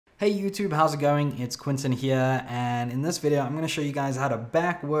Hey YouTube, how's it going? It's Quentin here, and in this video I'm going to show you guys how to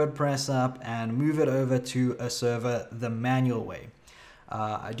back WordPress up and move it over to a server the manual way.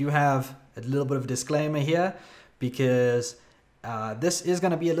 I do have a little bit of a disclaimer here because this is going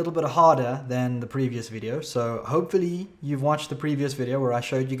to be a little bit harder than the previous video. So hopefully you've watched the previous video where I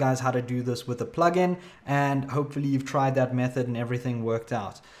showed you guys how to do this with a plugin, and hopefully you've tried that method and everything worked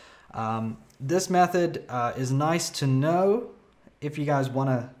out. This method is nice to know. If you guys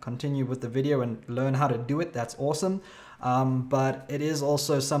want to continue with the video and learn how to do it, that's awesome. But it is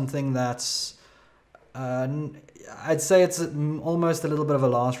also something that's, I'd say it's almost a little bit of a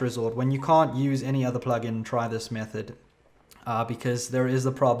last resort. When you can't use any other plugin, try this method. Because there is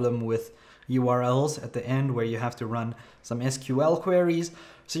a problem with URLs at the end where you have to run some SQL queries.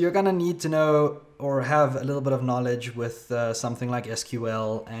 So you're going to need to know or have a little bit of knowledge with something like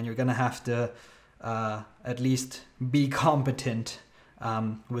SQL, and you're going to have to at least be competent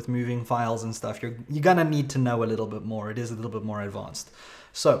with moving files and stuff. You're gonna need to know a little bit more. It is a little bit more advanced.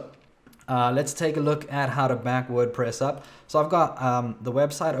 So let's take a look at how to back WordPress up. So I've got the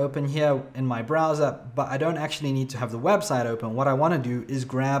website open here in my browser, but I don't actually need to have the website open. What I want to do is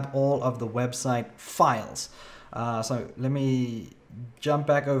grab all of the website files. So let me jump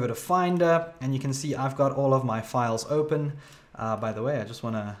back over to Finder, and you can see I've got all of my files open. By the way, I just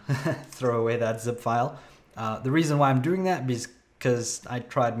want to throw away that zip file. The reason why I'm doing that is because I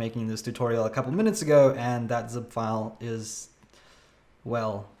tried making this tutorial a couple minutes ago, and that zip file is,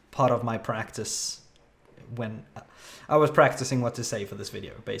 well, part of my practice when I was practicing what to say for this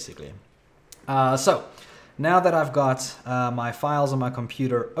video, basically. So now that I've got my files on my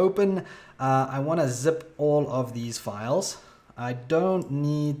computer open, I want to zip all of these files. I don't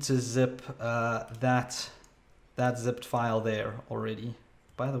need to zip that zipped file there already.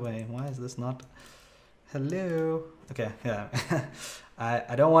 By the way, why is this not? Hello. Okay, yeah.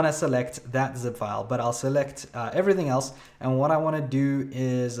 I don't want to select that zip file, but I'll select everything else. And what I want to do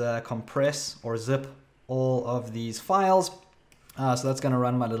is compress or zip all of these files. So that's going to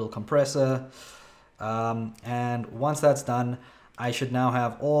run my little compressor. And once that's done, I should now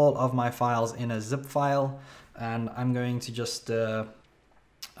have all of my files in a zip file. And I'm going to just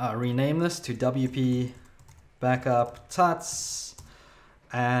rename this to WP backup tuts,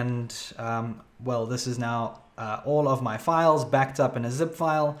 and well, this is now all of my files backed up in a zip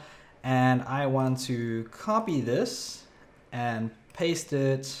file, and I want to copy this and paste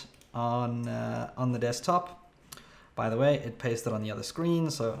it on the desktop. By the way, it pasted on the other screen,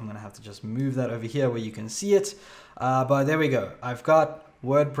 so I'm gonna have to just move that over here where you can see it. But there we go. I've got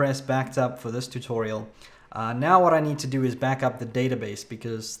WordPress backed up for this tutorial. Now what I need to do is back up the database,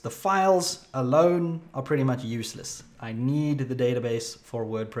 because the files alone are pretty much useless. I need the database for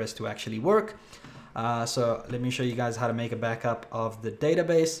WordPress to actually work. So let me show you guys how to make a backup of the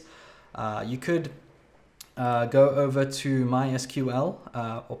database. You could go over to MySQL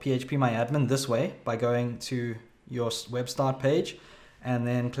or PHPMyAdmin this way by going to your web start page and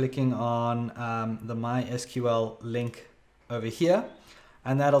then clicking on the MySQL link over here.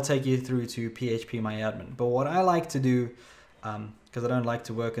 And that'll take you through to PHPMyAdmin. But what I like to do, because I don't like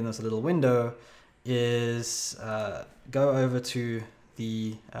to work in this little window, is go over to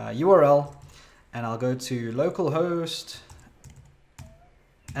the URL, and I'll go to localhost,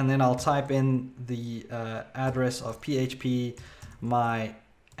 and then I'll type in the address of PHPMyAdmin,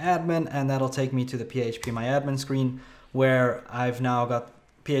 and that'll take me to the PHPMyAdmin screen, where I've now got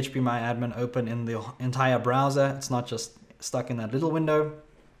PHPMyAdmin open in the entire browser. It's not just stuck in that little window.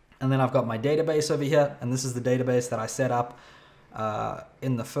 And then I've got my database over here, and this is the database that I set up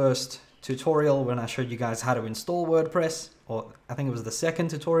in the first tutorial when I showed you guys how to install WordPress, or I think it was the second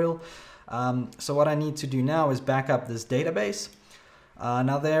tutorial. So what I need to do now is back up this database.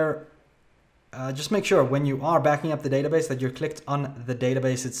 Just make sure when you are backing up the database that you're clicked on the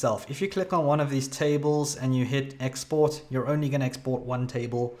database itself. If you click on one of these tables and you hit export, you're only going to export one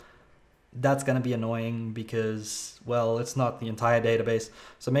table. That's going to be annoying because, well, it's not the entire database.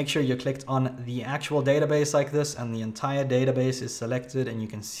 So make sure you're clicked on the actual database like this, and the entire database is selected, and you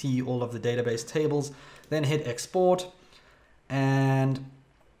can see all of the database tables. Then hit export. And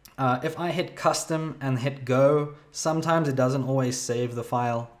if I hit custom and hit go, sometimes it doesn't always save the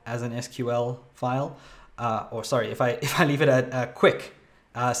file as an SQL file. Or sorry, if I leave it at quick,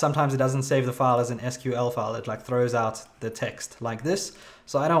 sometimes it doesn't save the file as an SQL file. It like throws out the text like this.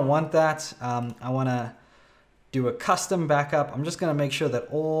 So I don't want that. I want to do a custom backup. I'm just going to make sure that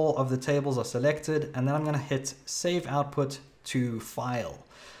all of the tables are selected, and then I'm going to hit save output to file.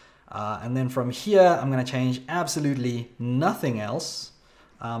 And then from here, I'm going to change absolutely nothing else.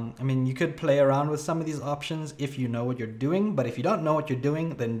 I mean, you could play around with some of these options if you know what you're doing, but if you don't know what you're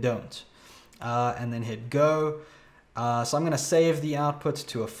doing, then don't. And then hit go. So I'm going to save the output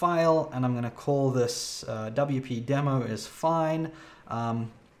to a file, and I'm going to call this WP demo is fine.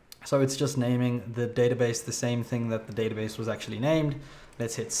 So it's just naming the database the same thing that the database was actually named.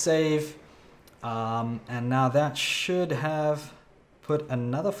 Let's hit save. And now that should have put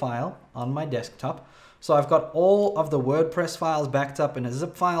another file on my desktop. So I've got all of the WordPress files backed up in a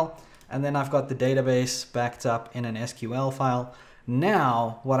zip file, and then I've got the database backed up in an SQL file.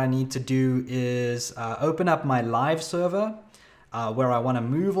 Now what I need to do is open up my live server where I want to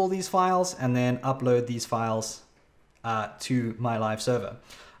move all these files and then upload these files to my live server.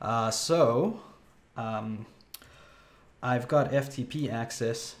 I've got FTP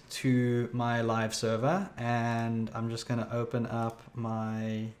access to my live server, and I'm just going to open up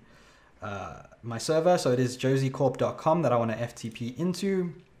my my server. So it is josiecorp.com that I want to FTP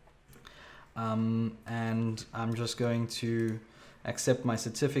into, and I'm just going to accept my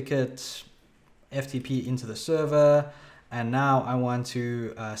certificate, FTP into the server, and now I want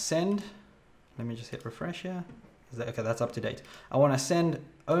to send. Let me just hit refresh here. Okay, that's up to date. I want to send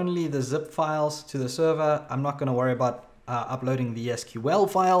only the zip files to the server. I'm not going to worry about uploading the SQL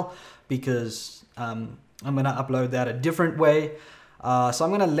file because I'm going to upload that a different way. So I'm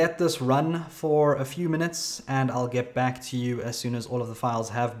going to let this run for a few minutes, and I'll get back to you as soon as all of the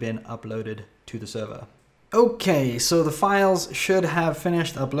files have been uploaded to the server. Okay, so the files should have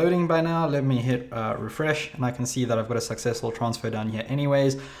finished uploading by now. Let me hit refresh, and I can see that I've got a successful transfer down here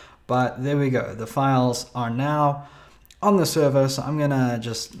anyways. But there we go. The files are now on the server. So I'm going to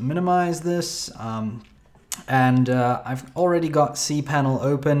just minimize this. And I've already got cPanel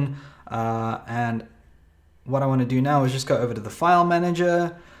open. And what I want to do now is just go over to the file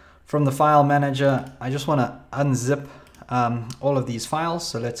manager. From the file manager, I just want to unzip all of these files.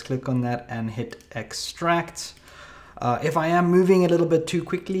 So let's click on that and hit extract. If I am moving a little bit too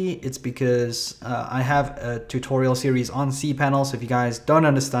quickly, it's because I have a tutorial series on cPanel. So if you guys don't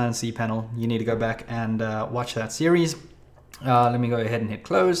understand cPanel, you need to go back and watch that series. Let me go ahead and hit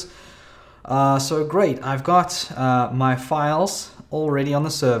close. So great, I've got my files already on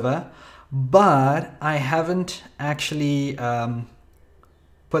the server, but I haven't actually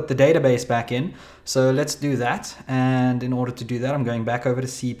put the database back in. So let's do that. And in order to do that, I'm going back over to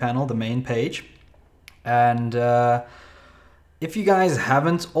cPanel, the main page. And if you guys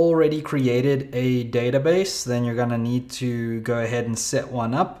haven't already created a database, then you're gonna need to go ahead and set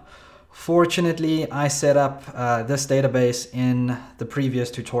one up. Fortunately, I set up this database in the previous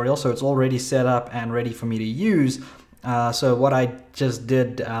tutorial, so it's already set up and ready for me to use. So what I just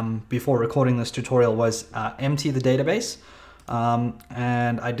did before recording this tutorial was empty the database.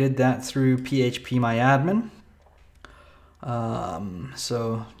 And I did that through phpMyAdmin.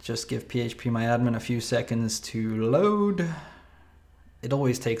 So just give phpMyAdmin a few seconds to load. It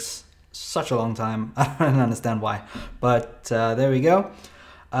always takes such a long time. I don't understand why, but there we go.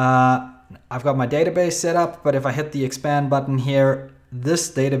 I've got my database set up, but if I hit the expand button here,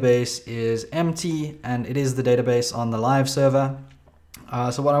 this database is empty, and it is the database on the live server.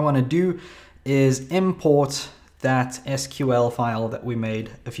 So what I want to do is import that SQL file that we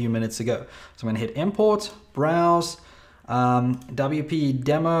made a few minutes ago. So I'm going to hit import, browse. WP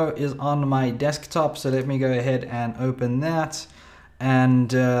demo is on my desktop, so let me go ahead and open that.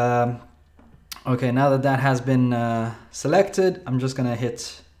 And okay, now that that has been selected, I'm just gonna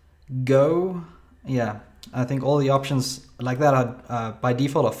hit go. Yeah, I think all the options like that are by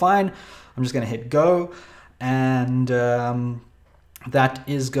default are fine. I'm just gonna hit go, and that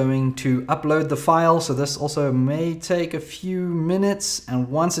is going to upload the file. So this also may take a few minutes, and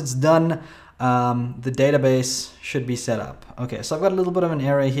once it's done, the database should be set up. Okay, so I've got a little bit of an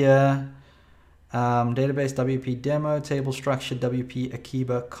error here. Database WP demo, table structure WP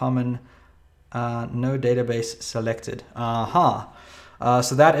Akiba common, no database selected.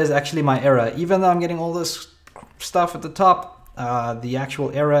 So that is actually my error. Even though I'm getting all this stuff at the top, the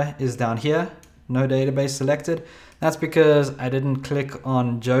actual error is down here, no database selected. That's because I didn't click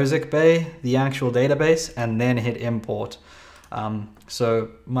on Josic Bay, the actual database, and then hit import. So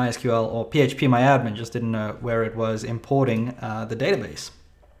MySQL or phpMyAdmin just didn't know where it was importing the database.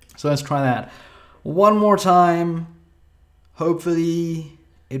 So let's try that one more time. Hopefully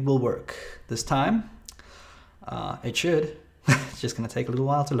it will work this time. It should. It's just going to take a little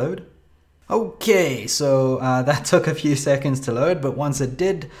while to load. Okay, so that took a few seconds to load, but once it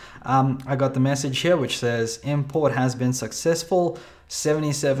did, I got the message here which says import has been successful,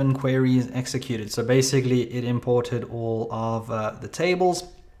 77 queries executed. So basically it imported all of the tables.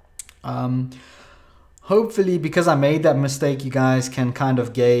 hopefully, because I made that mistake, you guys can kind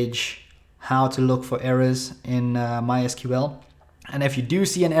of gauge how to look for errors in MySQL. And if you do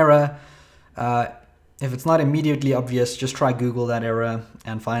see an error, if it's not immediately obvious, just try Google that error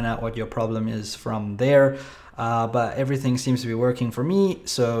and find out what your problem is from there. But everything seems to be working for me.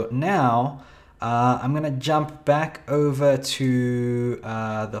 So now I'm going to jump back over to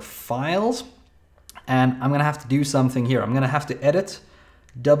the files, and I'm going to have to do something here. I'm going to have to edit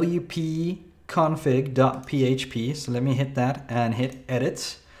wp-config.php. So let me hit that and hit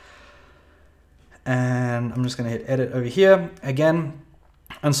edit. And I'm just going to hit edit over here again.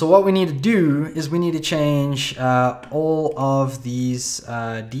 And so what we need to do is we need to change all of these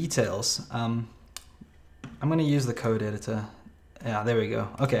details. I'm going to use the code editor. Yeah, there we go.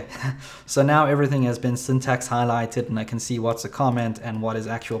 Okay, so now everything has been syntax highlighted and I can see what's a comment and what is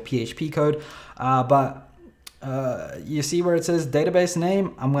actual PHP code. But you see where it says database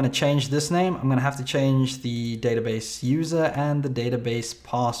name? I'm going to change this name. I'm going to have to change the database user and the database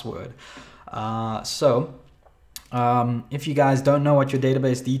password. If you guys don't know what your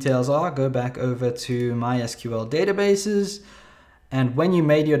database details are, go back over to MySQL databases. And when you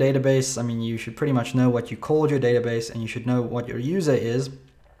made your database, I mean, you should pretty much know what you called your database and you should know what your user is.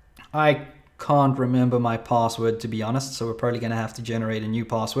 I can't remember my password, to be honest, so we're probably going to have to generate a new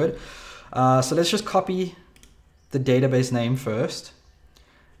password. So let's just copy the database name first.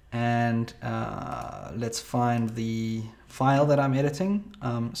 And let's find the file that I'm editing.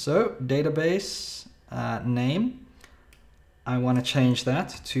 So database name, I want to change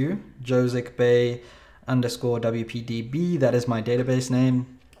that to Joseph Bay _WPDB. That is my database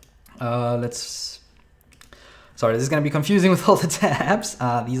name. Sorry, this is going to be confusing with all the tabs.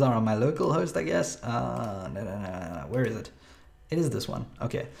 These are on my local host, I guess. No. Where is it? It is this one.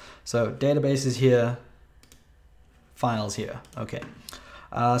 Okay, so database is here, files here. Okay,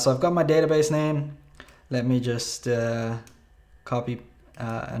 so I've got my database name. Let me just copy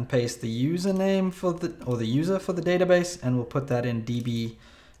and paste the username for the user for the database, and we'll put that in DB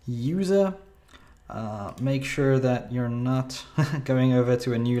user. Make sure that you're not going over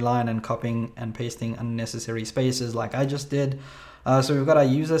to a new line and copying and pasting unnecessary spaces like I just did. So we've got our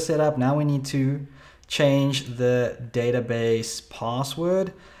user set up. Now we need to change the database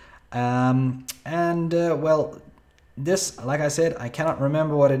password. Well, this, like I said, I cannot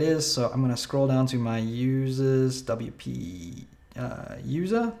remember what it is. So I'm going to scroll down to my users, WP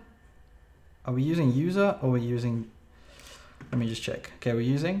user. Are we using user or are we using... Let me just check. Okay, we're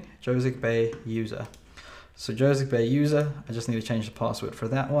using Joseph Bay user. So Joseph Bay user, I just need to change the password for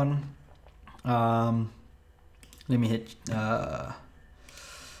that one. Let me hit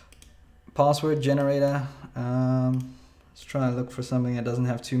password generator. Let's try and look for something that doesn't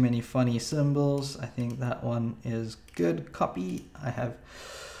have too many funny symbols. I think that one is good. Copy. I have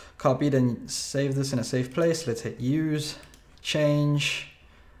copied and saved this in a safe place. Let's hit use, change.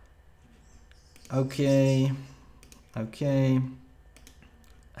 Okay. Okay.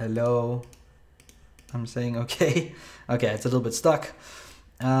 Hello. I'm saying okay. Okay, it's a little bit stuck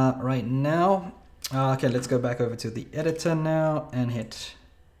right now. Okay, let's go back over to the editor now and hit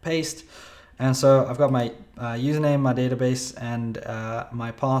paste. And so I've got my username, my database, and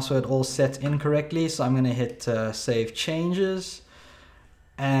my password all set incorrectly. So I'm going to hit save changes.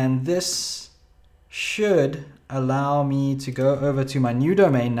 And this should allow me to go over to my new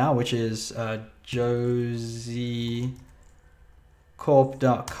domain now, which is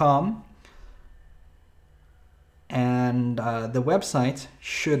josiecorp.com, and the website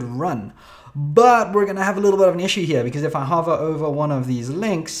should run. But we're going to have a little bit of an issue here, because if I hover over one of these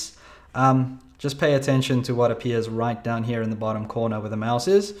links, just pay attention to what appears right down here in the bottom corner where the mouse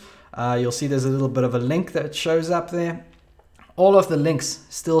is. You'll see there's a little bit of a link that shows up there. All of the links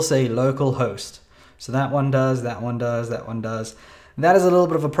still say localhost. So that one does, that one does, that one does. That is a little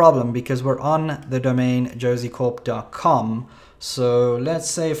bit of a problem because we're on the domain josiecorp.com. So let's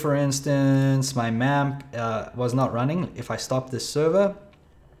say, for instance, my MAMP was not running. If I stop this server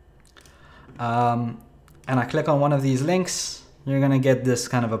and I click on one of these links, you're going to get this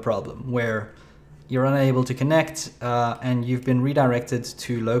kind of a problem where you're unable to connect and you've been redirected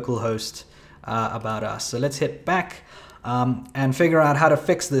to localhost about us. So let's hit back and figure out how to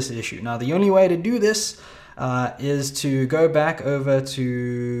fix this issue. Now, the only way to do this is to go back over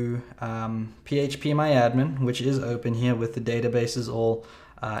to phpMyAdmin, which is open here with the databases all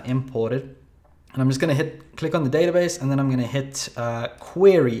imported. And I'm just going to click on the database, and then I'm going to hit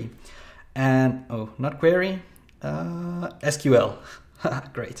query. And, oh, not query, SQL.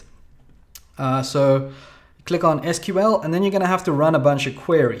 Great. So click on SQL, and then you're going to have to run a bunch of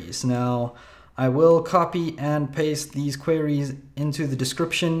queries. Now, I will copy and paste these queries into the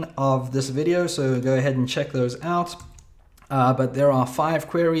description of this video, so go ahead and check those out. But there are 5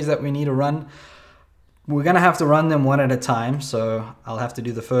 queries that we need to run. We're gonna have to run them one at a time, so I'll have to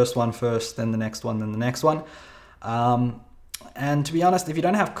do the first one first, then the next one, then the next one. And to be honest, if you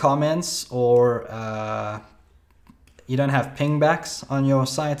don't have comments or you don't have pingbacks on your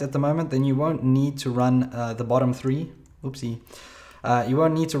site at the moment, then you won't need to run the bottom 3. Oopsie. You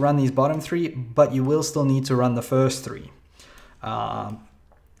won't need to run these bottom 3, but you will still need to run the first 3.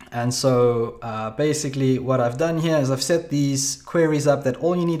 And so basically what I've done here is I've set these queries up that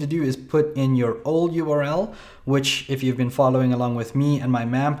all you need to do is put in your old URL, which if you've been following along with me and my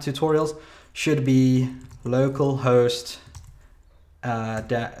MAMP tutorials, should be localhost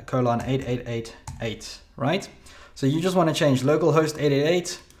 :8888, right? So you just want to change localhost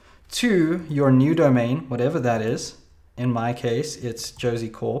 888 to your new domain, whatever that is. In my case, it's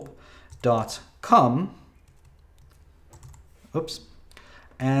josiecorp.com. Oops.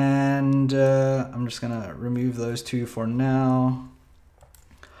 And I'm just gonna remove those 2 for now.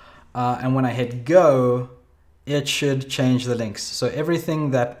 And when I hit go, it should change the links. So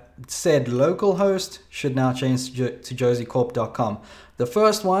everything that said localhost should now change to josiecorp.com. The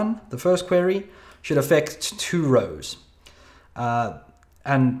first one, the first query, should affect 2 rows.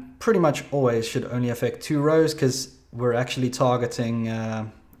 And pretty much always should only affect 2 rows because we're actually targeting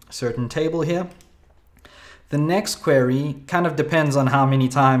a certain table here. The next query kind of depends on how many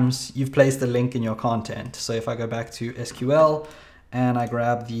times you've placed the link in your content. So if I go back to SQL and I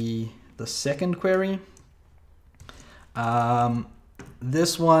grab the second query,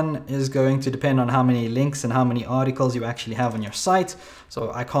 this one is going to depend on how many links and how many articles you actually have on your site.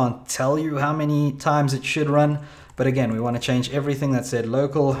 So I can't tell you how many times it should run. But again, we want to change everything that said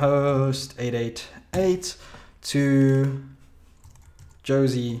localhost 888 to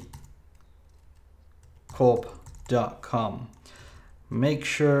josiecorp.com. Make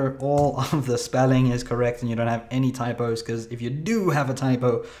sure all of the spelling is correct and you don't have any typos, because if you do have a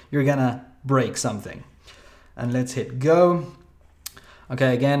typo, you're gonna break something. And let's hit go.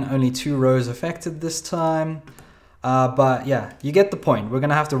 Okay, again, only 2 rows affected this time. But yeah, you get the point. We're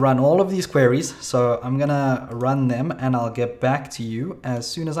gonna have to run all of these queries. So I'm gonna run them and I'll get back to you as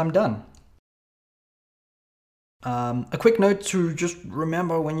soon as I'm done. A quick note to just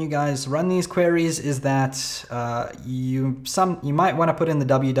remember when you guys run these queries is that you might want to put in the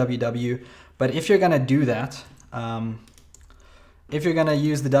www, but if you're going to do that, if you're going to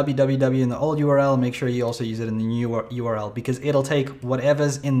use the www in the old URL, make sure you also use it in the new URL, because it'll take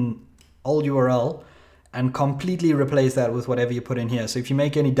whatever's in old URL and completely replace that with whatever you put in here. So if you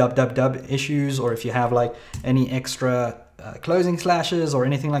make any www issues, or if you have like any extra closing slashes or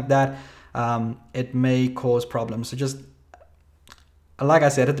anything like that, it may cause problems. So just like I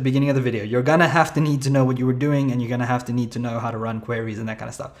said at the beginning of the video, you're gonna have to need to know what you were doing, and you're gonna have to need to know how to run queries and that kind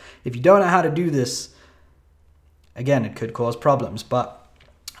of stuff. If you don't know how to do this, again, it could cause problems. But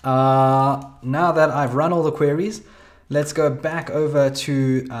now that I've run all the queries, let's go back over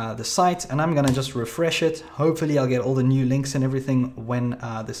to the site, and I'm gonna just refresh it. Hopefully I'll get all the new links and everything when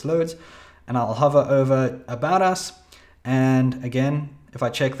this loads, and I'll hover over About Us, and again, if I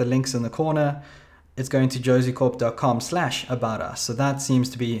check the links in the corner, it's going to josiecorp.com/aboutus. So that seems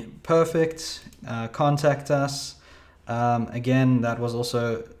to be perfect. Contact us. Again, that was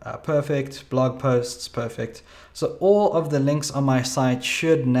also perfect. Blog posts, perfect. So all of the links on my site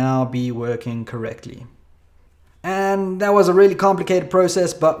should now be working correctly. And that was a really complicated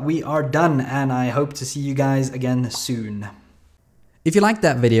process, but we are done, and I hope to see you guys again soon. If you liked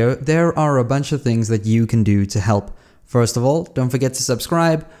that video, there are a bunch of things that you can do to help. First of all, don't forget to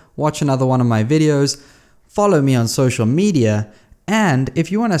subscribe, watch another one of my videos, follow me on social media, and if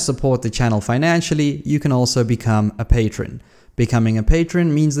you want to support the channel financially, you can also become a patron. Becoming a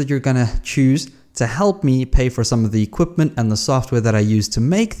patron means that you're going to choose to help me pay for some of the equipment and the software that I use to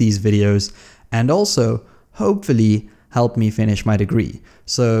make these videos, and also, hopefully, help me finish my degree.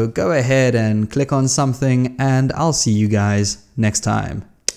 So go ahead and click on something, and I'll see you guys next time.